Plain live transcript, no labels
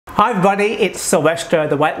Hi everybody, it's Sylvester,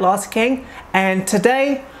 the Weight Loss King, and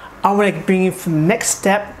today I want to bring you from the next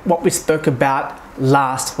step what we spoke about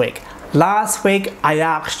last week. Last week I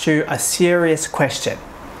asked you a serious question,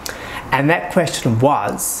 and that question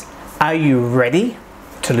was, are you ready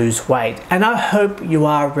to lose weight? And I hope you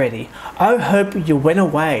are ready. I hope you went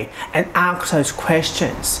away and asked those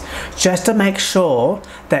questions just to make sure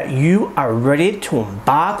that you are ready to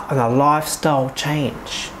embark on a lifestyle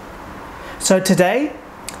change. So today,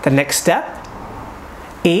 the next step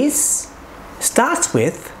starts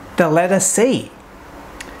with the letter C.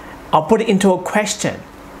 I'll put it into a question.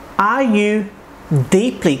 Are you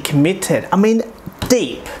deeply committed,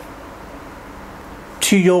 deep,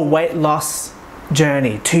 to your weight loss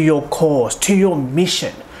journey, to your cause, to your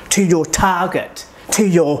mission, to your target, to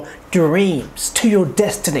your dreams, to your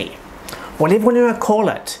destiny, whatever you want to call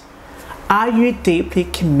it? Are you deeply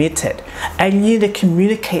committed? And you need to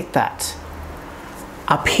communicate that.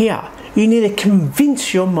 Up here, you need to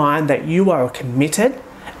convince your mind that you are committed,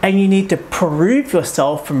 and you need to prove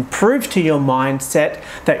yourself and prove to your mindset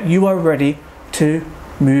that you are ready to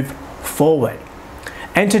move forward.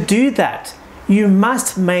 And to do that, you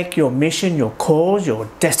must make your mission, your cause, your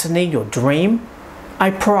destiny, your dream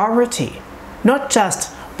a priority. Not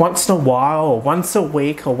just once in a while, or once a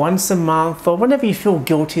week, or once a month, or whenever you feel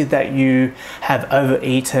guilty that you have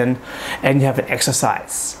overeaten and you haven't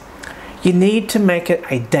exercised. You need to make it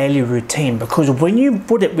a daily routine, because when you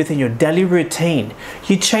put it within your daily routine,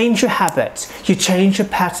 you change your habits, you change your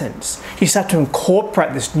patterns, you start to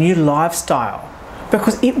incorporate this new lifestyle,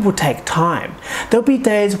 because it will take time. There'll be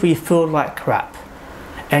days where you feel like crap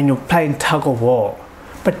and you're playing tug of war,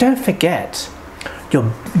 but don't forget,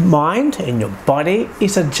 your mind and your body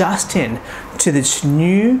is adjusting to this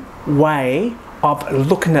new way of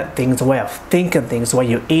looking at things, the way of thinking things, the way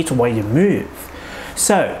you eat, the way you move.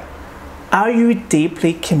 So, are you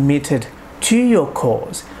deeply committed to your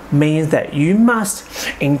cause? Means that you must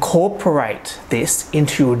incorporate this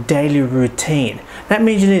into your daily routine. That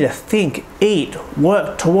means you need to think, eat,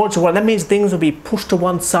 work towards what. That means things will be pushed to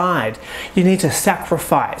one side. You need to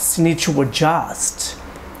sacrifice, you need to adjust.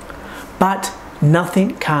 But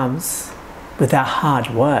nothing comes without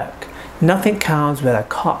hard work. Nothing comes without a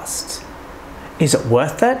cost. Is it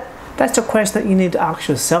worth it? That's a question that you need to ask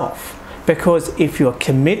yourself. Because if you're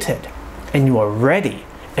committed, and you are ready,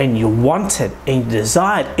 and you want it, and you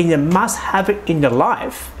desire it, and you must have it in your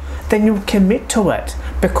life, then you commit to it,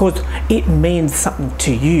 because it means something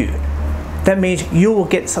to you. That means you will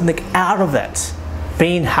get something out of it,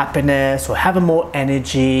 being happiness, or having more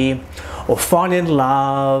energy, or finding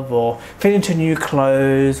love, or fitting into new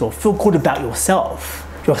clothes, or feel good about yourself,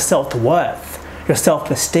 your self-worth, your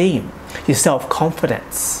self-esteem, your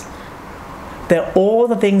self-confidence. They're all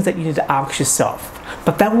the things that you need to ask yourself,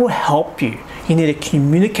 but that will help you. You need to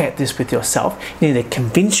communicate this with yourself. You need to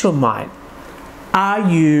convince your mind. Are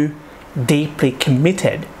you deeply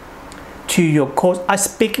committed to your cause? I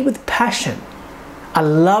speak it with passion. I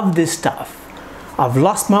love this stuff. I've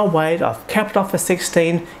lost my weight. I've kept it off for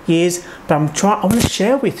 16 years, but I want to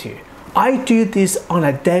share with you. I do this on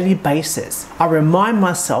a daily basis. I remind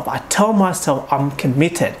myself, I tell myself I'm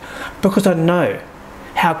committed, because I know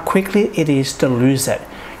how quickly it is to lose it.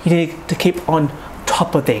 You need to keep on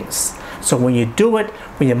top of things. So when you do it,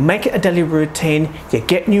 when you make it a daily routine, you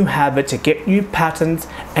get new habits, you get new patterns,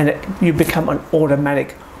 and you become an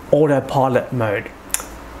autopilot mode.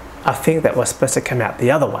 I think that was supposed to come out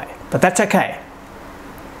the other way, but that's okay.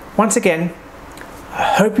 Once again,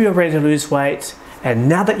 I hope you're ready to lose weight, and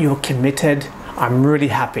now that you're committed, I'm really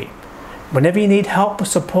happy. Whenever you need help or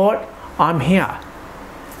support, I'm here.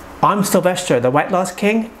 I'm Sylvester, the Weight Loss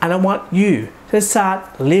King, and I want you to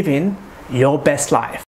start living your best life.